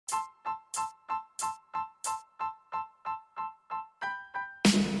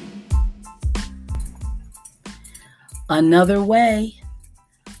Another way,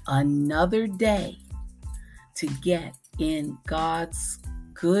 another day to get in God's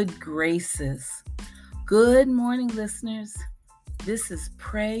good graces. Good morning, listeners. This is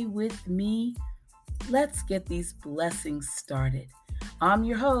Pray With Me. Let's get these blessings started. I'm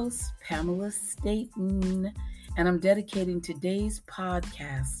your host, Pamela Staten, and I'm dedicating today's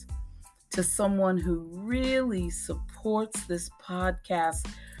podcast to someone who really supports this podcast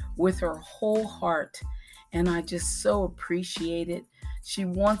with her whole heart. And I just so appreciate it. She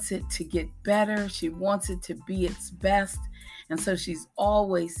wants it to get better. She wants it to be its best. And so she's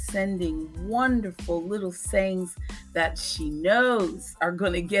always sending wonderful little sayings that she knows are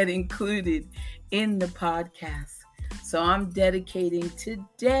going to get included in the podcast. So I'm dedicating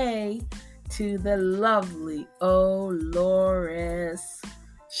today to the lovely Loris.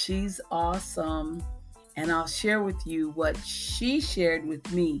 She's awesome. And I'll share with you what she shared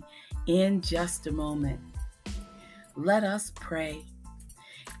with me in just a moment. Let us pray.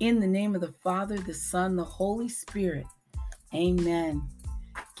 In the name of the Father, the Son, the Holy Spirit. Amen.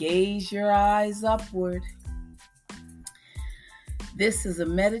 Gaze your eyes upward. This is a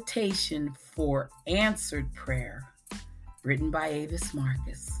meditation for answered prayer, written by Avis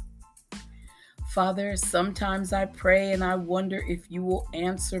Marcus. Father, sometimes I pray and I wonder if you will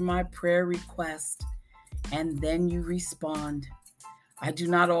answer my prayer request, and then you respond. I do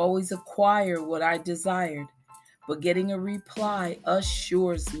not always acquire what I desired, but getting a reply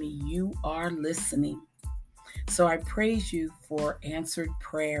assures me you are listening. So I praise you for answered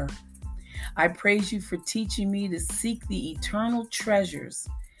prayer. I praise you for teaching me to seek the eternal treasures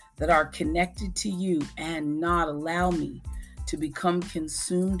that are connected to you and not allow me to become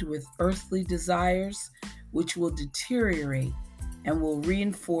consumed with earthly desires, which will deteriorate and will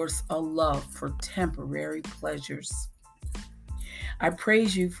reinforce a love for temporary pleasures. I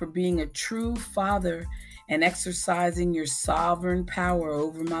praise you for being a true Father and exercising your sovereign power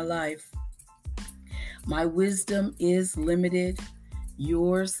over my life. My wisdom is limited.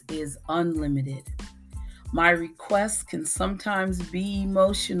 Yours is unlimited. My requests can sometimes be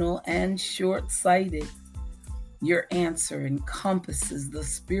emotional and short-sighted. Your answer encompasses the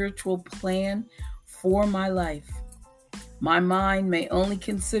spiritual plan for my life. My mind may only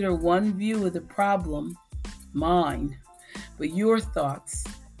consider one view of the problem, mine, but your thoughts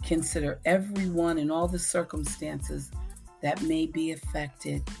consider everyone and all the circumstances that may be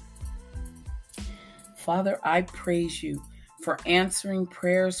affected. Father, I praise you for answering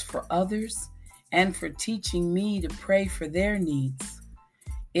prayers for others and for teaching me to pray for their needs.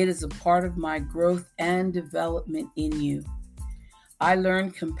 It is a part of my growth and development in you. I learn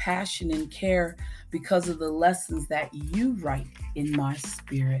compassion and care because of the lessons that you write in my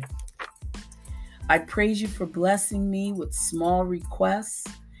spirit. I praise you for blessing me with small requests,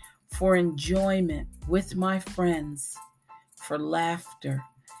 for enjoyment with my friends, for laughter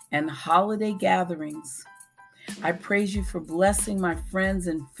and holiday gatherings. I praise you for blessing my friends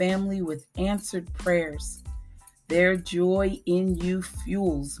and family with answered prayers. Their joy in you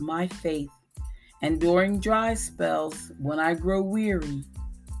fuels my faith, and during dry spells, when I grow weary,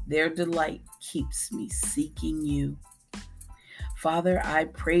 their delight keeps me seeking you. Father, I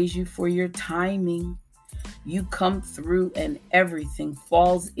praise you for your timing. You come through and everything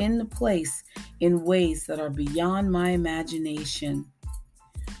falls into place in ways that are beyond my imagination.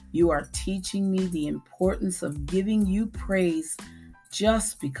 You are teaching me the importance of giving you praise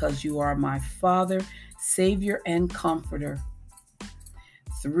just because you are my Father, Savior, and Comforter.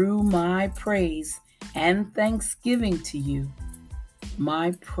 Through my praise and thanksgiving to you,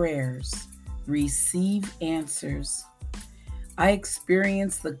 my prayers receive answers. I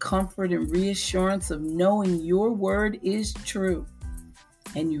experience the comfort and reassurance of knowing your word is true,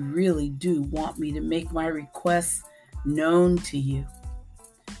 and you really do want me to make my requests known to you.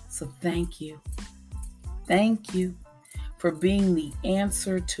 So thank you. Thank you for being the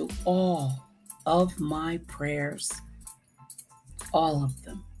answer to all of my prayers. All of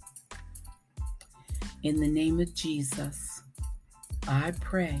them. In the name of Jesus, I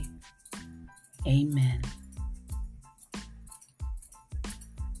pray. Amen.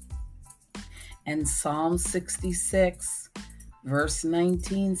 And Psalm 66, verse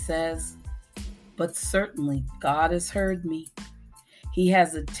 19 says, "But certainly God has heard me. He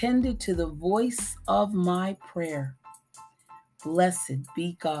has attended to the voice of my prayer. Blessed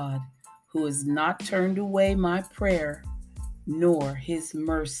be God, who has not turned away my prayer, nor his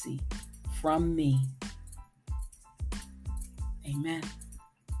mercy from me." Amen.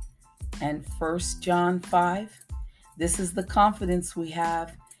 And 1 John 5, this is the confidence we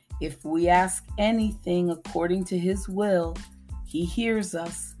have. If we ask anything according to his will, he hears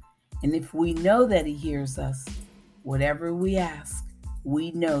us. And if we know that he hears us, Whatever we ask,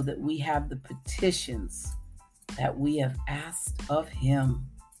 we know that we have the petitions that we have asked of him.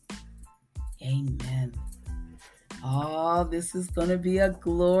 Amen. Oh, this is going to be a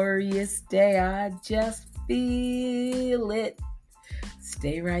glorious day. I just feel it.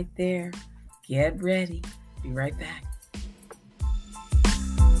 Stay right there. Get ready. Be right back.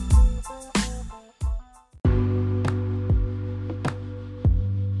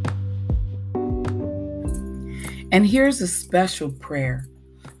 And here's a special prayer.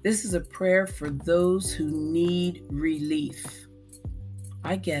 This is a prayer for those who need relief.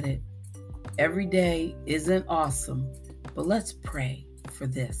 I get it. Every day isn't awesome, but let's pray for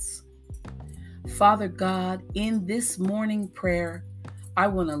this. Father God, in this morning prayer, I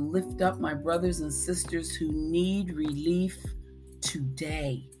want to lift up my brothers and sisters who need relief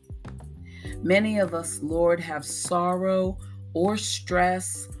today. Many of us, Lord, have sorrow or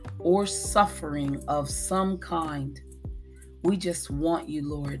stress or suffering of some kind. We just want you,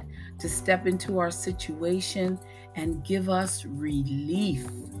 Lord, to step into our situation and give us relief.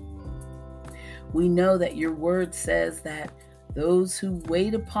 We know that your word says that those who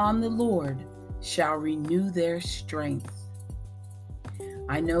wait upon the Lord shall renew their strength.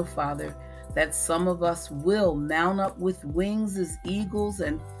 I know, Father, that some of us will mount up with wings as eagles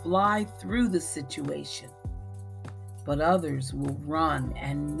and fly through the situation. But others will run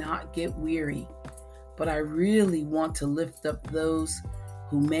and not get weary. But I really want to lift up those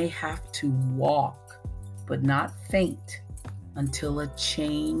who may have to walk, but not faint until a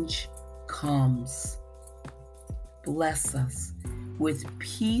change comes. Bless us with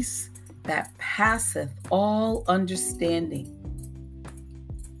peace that passeth all understanding.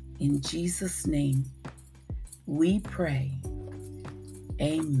 In Jesus' name, we pray.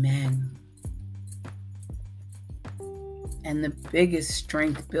 Amen. And the biggest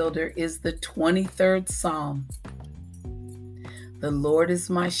strength builder is the 23rd Psalm. The Lord is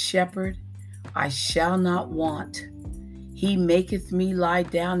my shepherd, I shall not want. He maketh me lie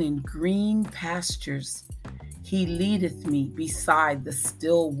down in green pastures. He leadeth me beside the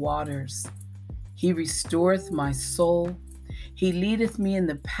still waters. He restoreth my soul. He leadeth me in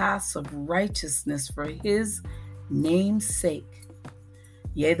the paths of righteousness for his name's sake.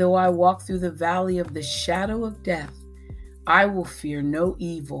 Yea, though I walk through the valley of the shadow of death, I will fear no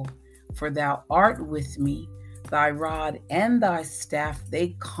evil, for thou art with me. Thy rod and thy staff,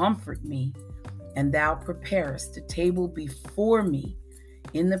 they comfort me. And thou preparest a table before me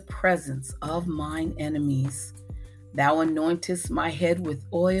in the presence of mine enemies. Thou anointest my head with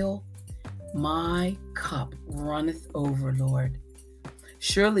oil. My cup runneth over, Lord.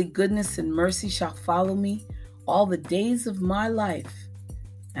 Surely goodness and mercy shall follow me all the days of my life,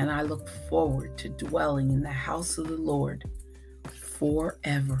 and I look forward to dwelling in the house of the Lord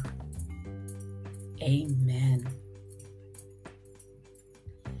forever. Amen.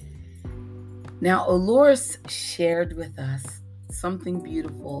 Now, Olores shared with us something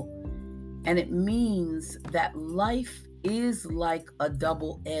beautiful, and it means that life is like a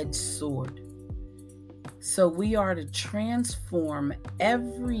double-edged sword. So we are to transform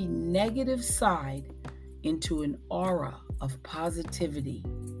every negative side into an aura of positivity.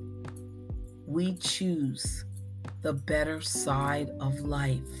 We choose the better side of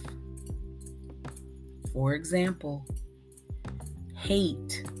life. For example,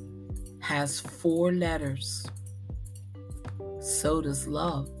 hate has 4 letters. So does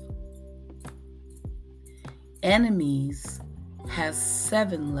love. Enemies has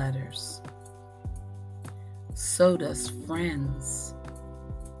 7 letters. So does friends.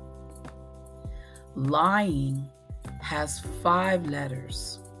 Lying has 5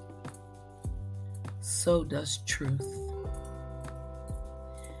 letters. So does truth.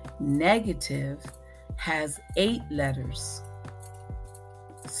 Negative has 8 letters.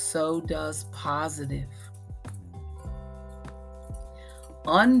 So does positive.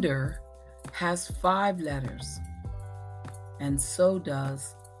 Under has 5 letters, and so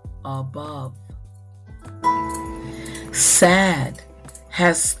does above. Sad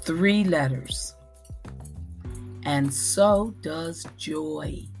has 3 letters, and so does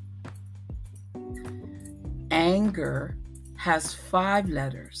joy. Anger has 5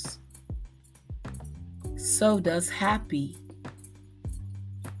 letters, so does happy.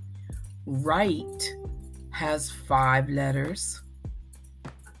 Right has 5 letters,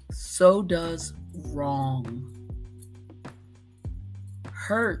 so does wrong.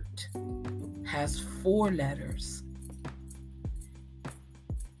 Hurt has 4 letters,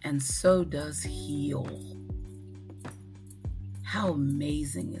 and so does heal. How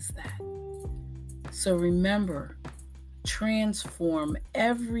amazing is that? So remember, transform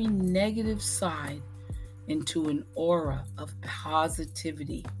every negative side into an aura of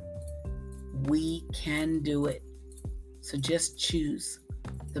positivity. We can do it. So just choose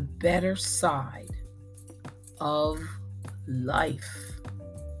the better side of life.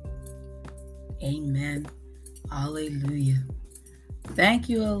 Amen. Hallelujah. Thank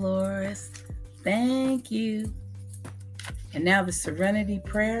you, Aloris. Thank you. And now the serenity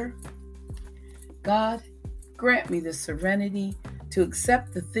prayer. God, grant me the serenity to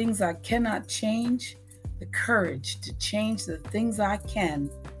accept the things I cannot change, the courage to change the things I can,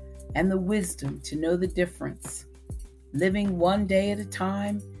 and the wisdom to know the difference. Living one day at a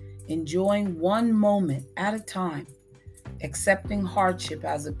time, enjoying one moment at a time, accepting hardship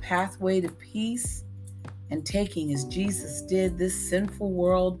as a pathway to peace, and taking as Jesus did this sinful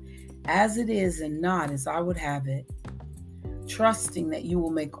world as it is and not as I would have it. Trusting that you will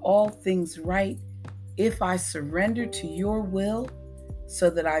make all things right if I surrender to your will, so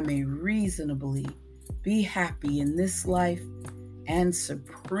that I may reasonably be happy in this life and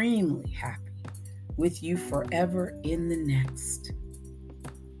supremely happy with you forever in the next.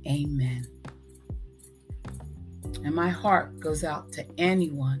 Amen. And my heart goes out to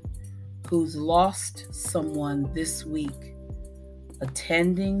anyone who's lost someone this week.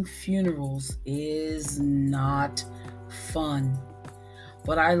 Attending funerals is not fun.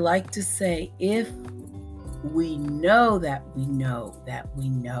 But I like to say, if we know that we know that we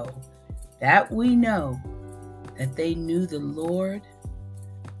know that we know that they knew the Lord,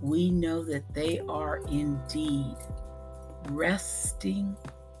 we know that they are indeed resting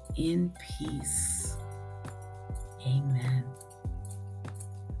in peace. Amen.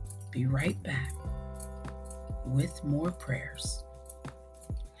 Be right back with more prayers.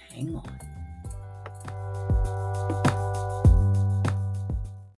 Hang on.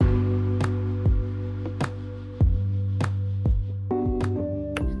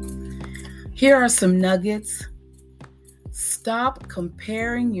 Here are some nuggets. Stop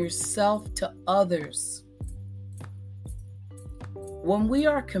comparing yourself to others. When we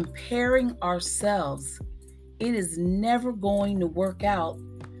are comparing ourselves, it is never going to work out,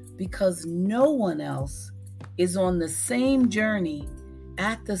 because no one else is on the same journey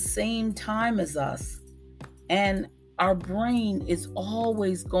at the same time as us, and our brain is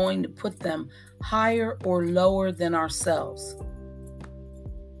always going to put them higher or lower than ourselves.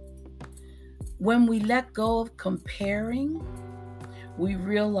 When we let go of comparing, we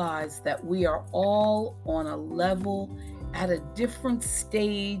realize that we are all on a level at a different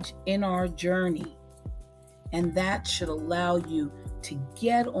stage in our journey, and that should allow you to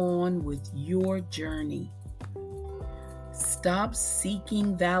get on with your journey. Stop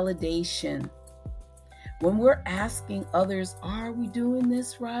seeking validation. When we're asking others, are we doing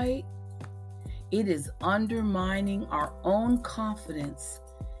this right? It is undermining our own confidence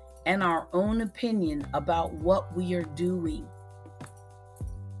and our own opinion about what we are doing.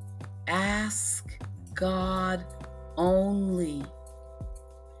 Ask God only.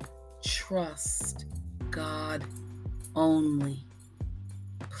 Trust God only.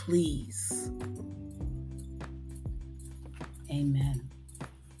 Please. Amen.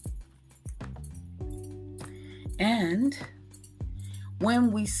 And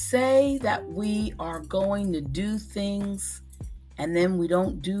when we say that we are going to do things and then we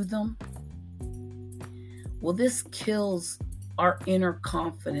don't do them, well, this kills our inner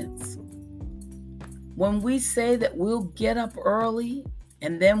confidence. When we say that we'll get up early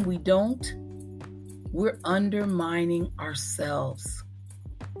and then we don't, we're undermining ourselves.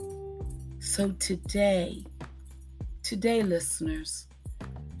 So today, listeners,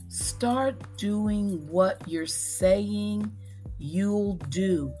 start doing what you're saying you'll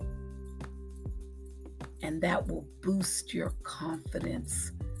do. And that will boost your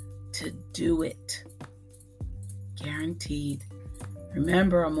confidence to do it. Guaranteed.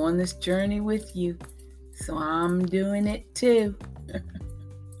 Remember, I'm on this journey with you, so I'm doing it too.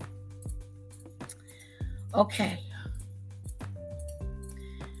 Okay.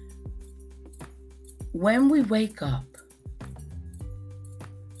 When we wake up,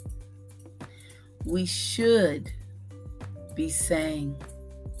 we should be saying,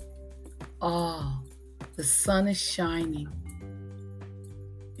 "Oh, the sun is shining.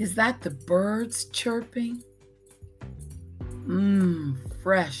 Is that the birds chirping?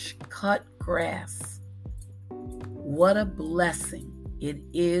 Fresh cut grass. What a blessing it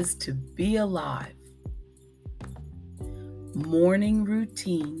is to be alive." Morning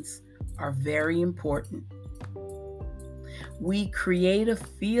routines are very important. We create a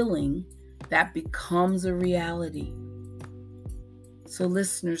feeling that becomes a reality. So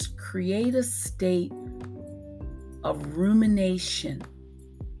listeners, create a state of rumination.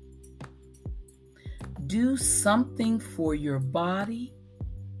 do something for your body,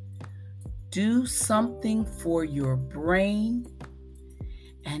 do something for your brain,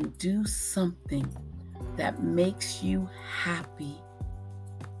 and do something that makes you happy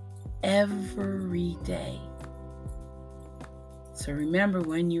every day. So remember,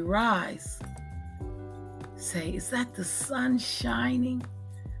 when you rise, say, is that the sun shining?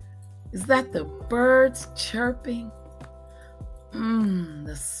 Is that the birds chirping?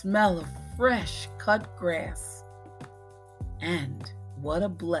 The smell of fresh cut grass. And what a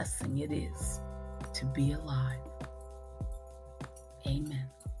blessing it is to be alive. Amen.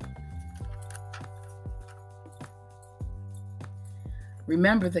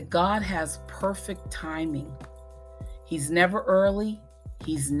 Remember that God has perfect timing. He's never early,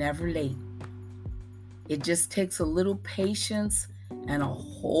 He's never late. It just takes a little patience and a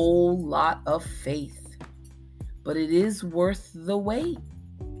whole lot of faith. But it is worth the wait.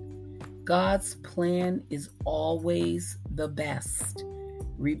 God's plan is always the best.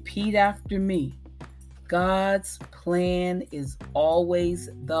 Repeat after me. God's plan is always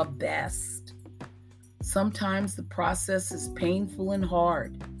the best. Sometimes the process is painful and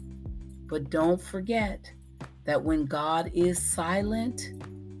hard, but don't forget that when God is silent,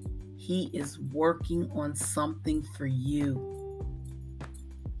 He is working on something for you.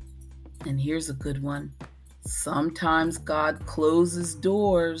 And here's a good one. Sometimes God closes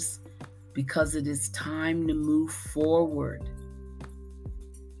doors because it is time to move forward.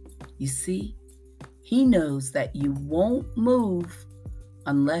 You see, He knows that you won't move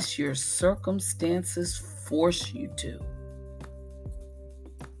unless your circumstances force you to.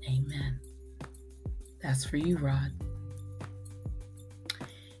 Amen. That's for you, Rod.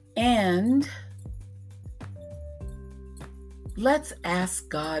 And let's ask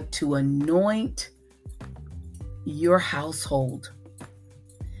God to anoint your household.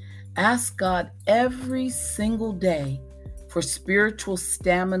 Ask God every single day for spiritual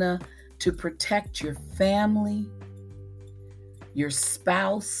stamina to protect your family, your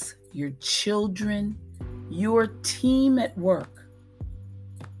spouse, your children, your team at work.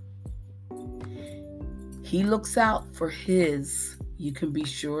 He looks out for His, you can be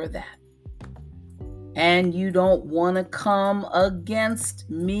sure of that. And you don't want to come against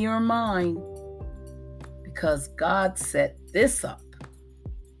me or mine, because God set this up.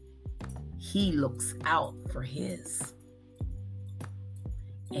 He looks out for His.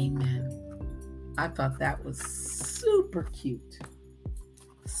 Amen. I thought that was super cute.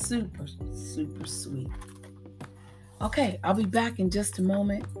 Super, super sweet. Okay, I'll be back in just a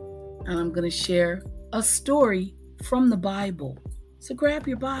moment, and I'm going to share a story from the Bible. So grab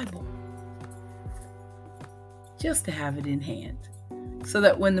your Bible, just to have it in hand, so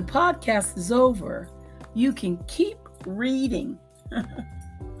that when the podcast is over, you can keep reading.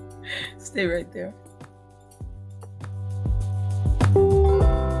 Stay right there.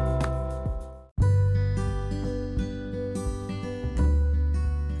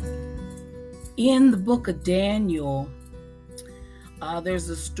 In the book of Daniel, there's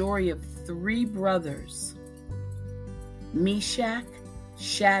a story of three brothers, Meshach,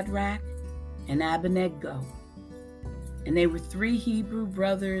 Shadrach, and Abednego. And they were three Hebrew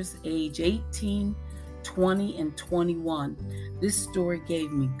brothers, age 18, 20, and 21. This story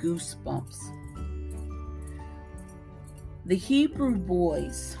gave me goosebumps. The Hebrew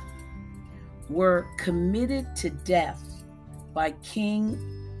boys were committed to death by King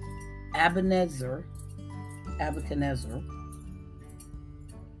Nebuchadnezzar,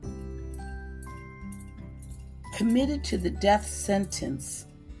 committed to the death sentence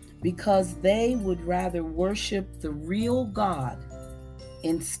because they would rather worship the real God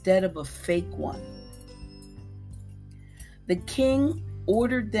instead of a fake one. The king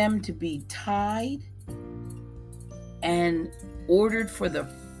ordered them to be tied and ordered for the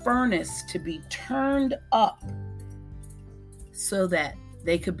furnace to be turned up so that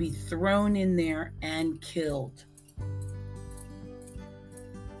they could be thrown in there and killed.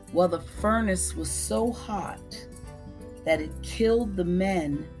 Well, the furnace was so hot that it killed the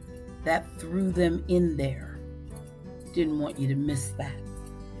men that threw them in there. Didn't want you to miss that.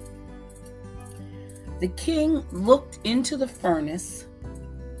 The king looked into the furnace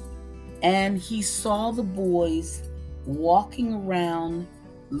and he saw the boys walking around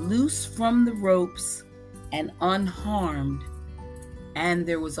loose from the ropes and unharmed. And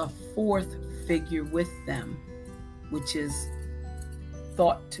there was a fourth figure with them, which is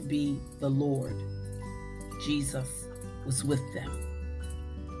thought to be the Lord. Jesus was with them.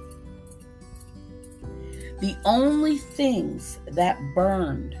 The only things that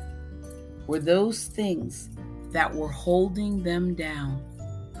burned were those things that were holding them down.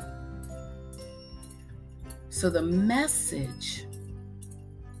 So the message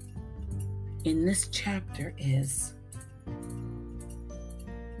in this chapter is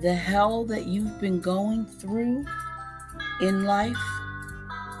the hell that you've been going through in life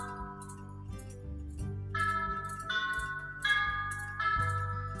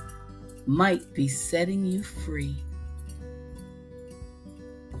might be setting you free.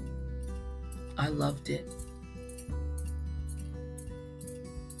 I loved it.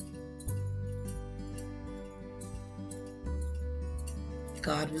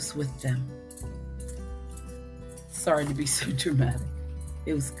 God was with them. Sorry to be so dramatic.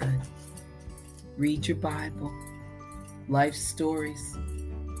 It was good. Read your Bible. Life stories.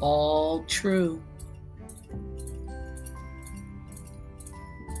 All true.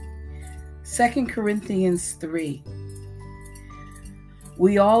 2 Corinthians 3.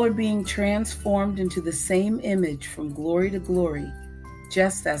 We all are being transformed into the same image from glory to glory,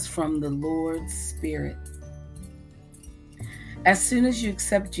 just as from the Lord's Spirit. As soon as you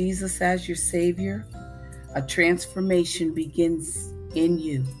accept Jesus as your Savior, a transformation begins in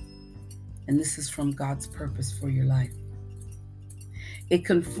you. And this is from God's purpose for your life. It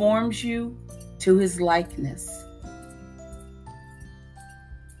conforms you to His likeness.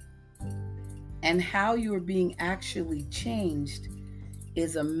 And how you are being actually changed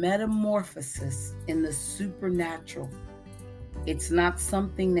is a metamorphosis in the supernatural. It's not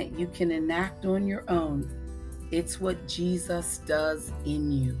something that you can enact on your own. It's what Jesus does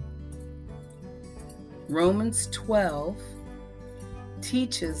in you. Romans 12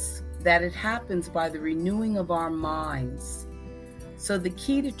 teaches that it happens by the renewing of our minds. So the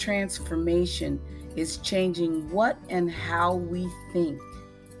key to transformation is changing what and how we think.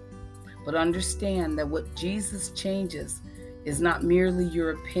 But understand that what Jesus changes is not merely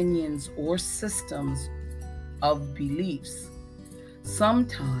your opinions or systems of beliefs.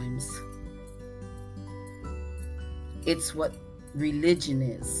 Sometimes it's what religion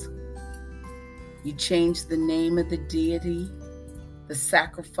is. You change the name of the deity, the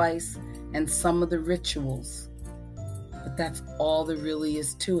sacrifice, and some of the rituals. But that's all there really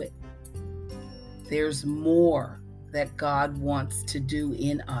is to it. There's more that God wants to do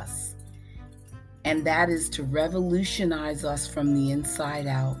in us. And that is to revolutionize us from the inside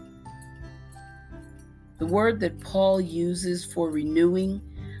out. The word that Paul uses for renewing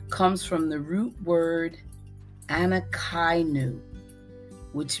comes from the root word anakainu,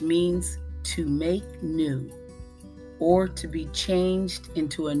 which means to make new or to be changed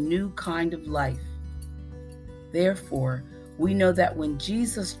into a new kind of life. Therefore, we know that when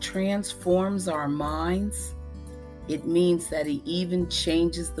Jesus transforms our minds, it means that He even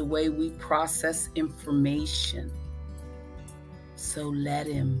changes the way we process information. So let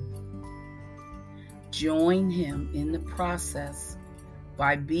Him. Join Him in the process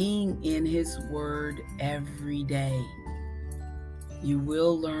by being in His Word every day. You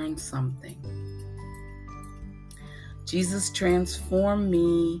will learn something. Jesus, transform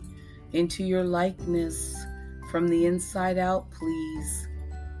me into your likeness from the inside out, please,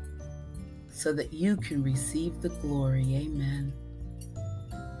 so that you can receive the glory. Amen.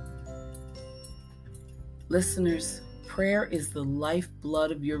 Listeners, prayer is the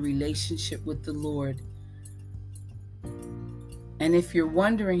lifeblood of your relationship with the Lord. And if you're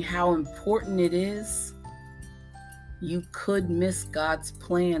wondering how important it is, you could miss God's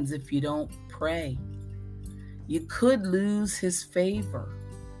plans if you don't pray. You could lose His favor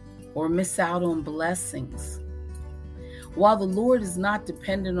or miss out on blessings. While the Lord is not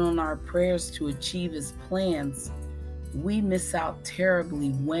dependent on our prayers to achieve His plans, we miss out terribly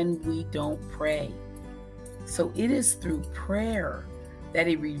when we don't pray. So it is through prayer that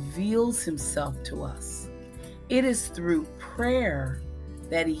He reveals Himself to us. It is through prayer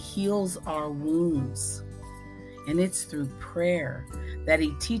that He heals our wounds. And it's through prayer that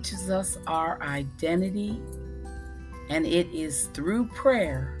He teaches us our identity. And it is through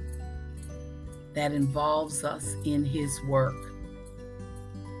prayer that involves us in His work.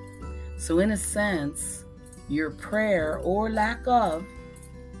 So in a sense, your prayer or lack of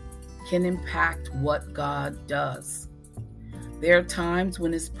can impact what God does. There are times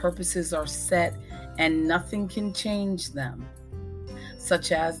when His purposes are set and nothing can change them,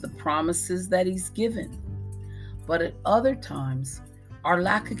 such as the promises that He's given. But at other times, our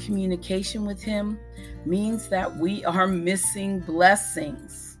lack of communication with Him means that we are missing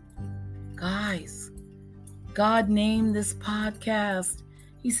blessings. Guys, God named this podcast.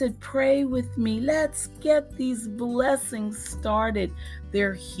 He said, pray with me. Let's get these blessings started.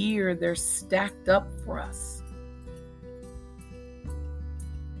 They're here. They're stacked up for us.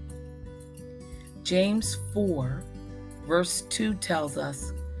 James 4, verse 2 tells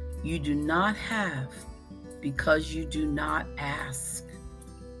us, you do not have because you do not ask.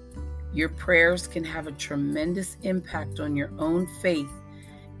 Your prayers can have a tremendous impact on your own faith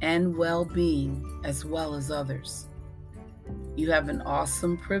and well-being as well as others. You have an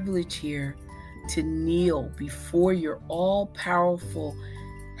awesome privilege here to kneel before your all-powerful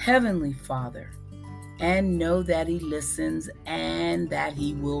Heavenly Father and know that He listens and that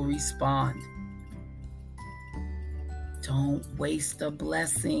He will respond. Don't waste a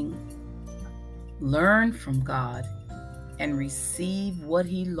blessing. Learn from God and receive what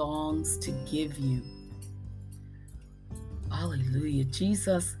He longs to give you. Hallelujah.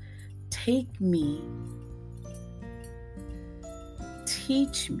 Jesus, take me,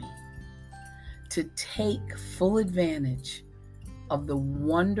 teach me to take full advantage of the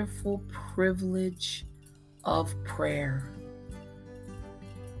wonderful privilege of prayer.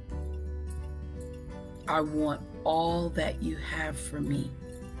 I want all that you have for me.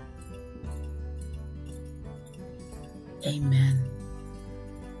 Amen.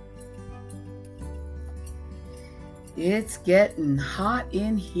 It's getting hot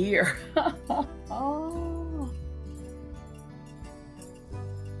in here.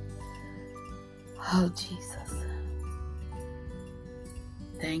 Oh, Jesus.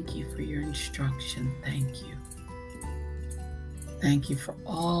 Thank you for your instruction. Thank you. Thank you for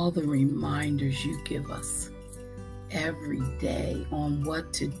all the reminders you give us every day on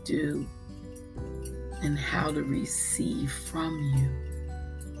what to do and how to receive from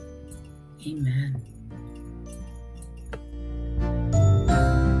you. Amen.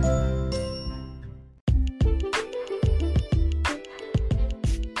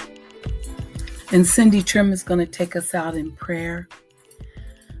 And Cindy Trim is going to take us out in prayer.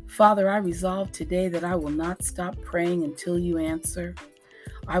 Father, I resolve today that I will not stop praying until you answer.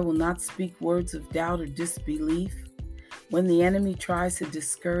 I will not speak words of doubt or disbelief. When the enemy tries to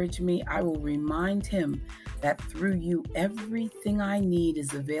discourage me, I will remind him that through you, everything I need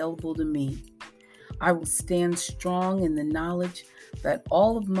is available to me. I will stand strong in the knowledge that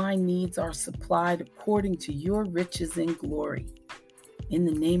all of my needs are supplied according to your riches and glory. In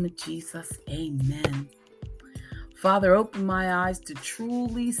the name of Jesus, amen. Father, open my eyes to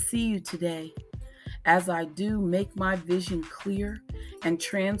truly see you today. As I do, make my vision clear and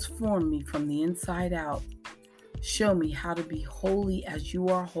transform me from the inside out. Show me how to be holy as you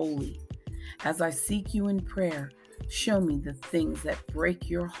are holy. As I seek you in prayer, show me the things that break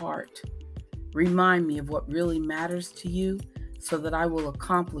your heart. Remind me of what really matters to you so that I will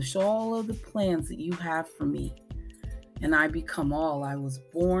accomplish all of the plans that you have for me, and I become all I was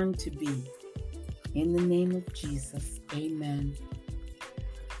born to be. In the name of Jesus, amen.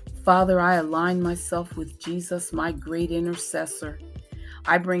 Father, I align myself with Jesus, my great intercessor.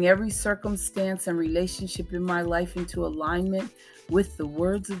 I bring every circumstance and relationship in my life into alignment with the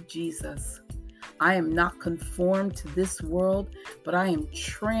words of Jesus. I am not conformed to this world, but I am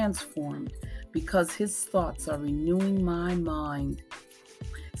transformed because his thoughts are renewing my mind.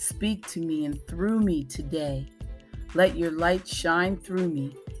 Speak to me and through me today. Let your light shine through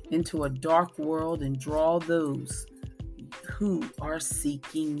me into a dark world and draw those who are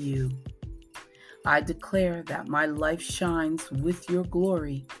seeking you. I declare that my life shines with your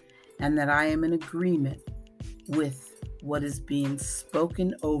glory and that I am in agreement with what is being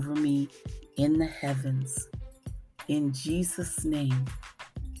spoken over me in the heavens. In Jesus' name,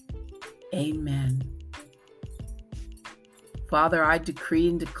 amen. Father, I decree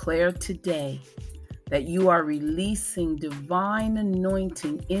and declare today that you are releasing divine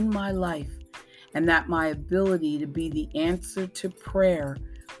anointing in my life and that my ability to be the answer to prayer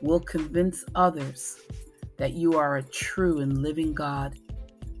will convince others that you are a true and living God.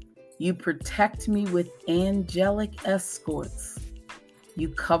 You protect me with angelic escorts. You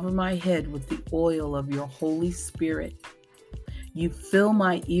cover my head with the oil of your Holy Spirit. You fill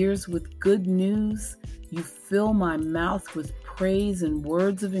my ears with good news. You fill my mouth with praise and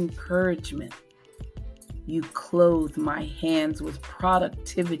words of encouragement. You clothe my hands with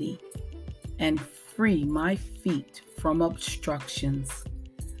productivity and free my feet from obstructions.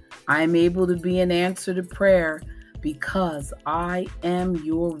 I am able to be an answer to prayer because I am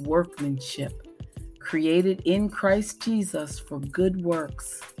your workmanship, created in Christ Jesus for good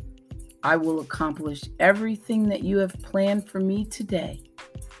works. I will accomplish everything that you have planned for me today.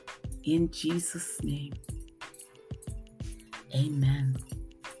 In Jesus' name, amen.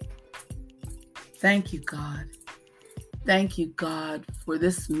 Thank you, God. Thank you, God, for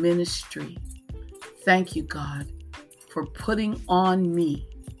this ministry. Thank you, God, for putting on me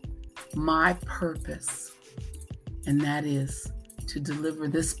my purpose, and that is to deliver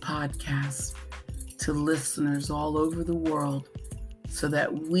this podcast to listeners all over the world so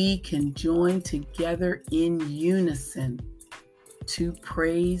that we can join together in unison to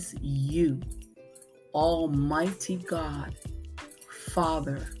praise you, Almighty God,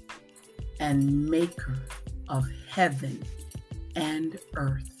 Father and Maker of heaven and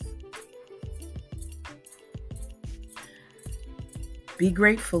earth. Be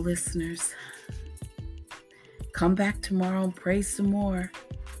grateful, listeners. Come back tomorrow and pray some more.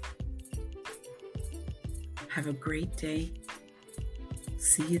 Have a great day.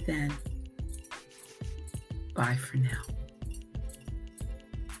 See you then. Bye for now.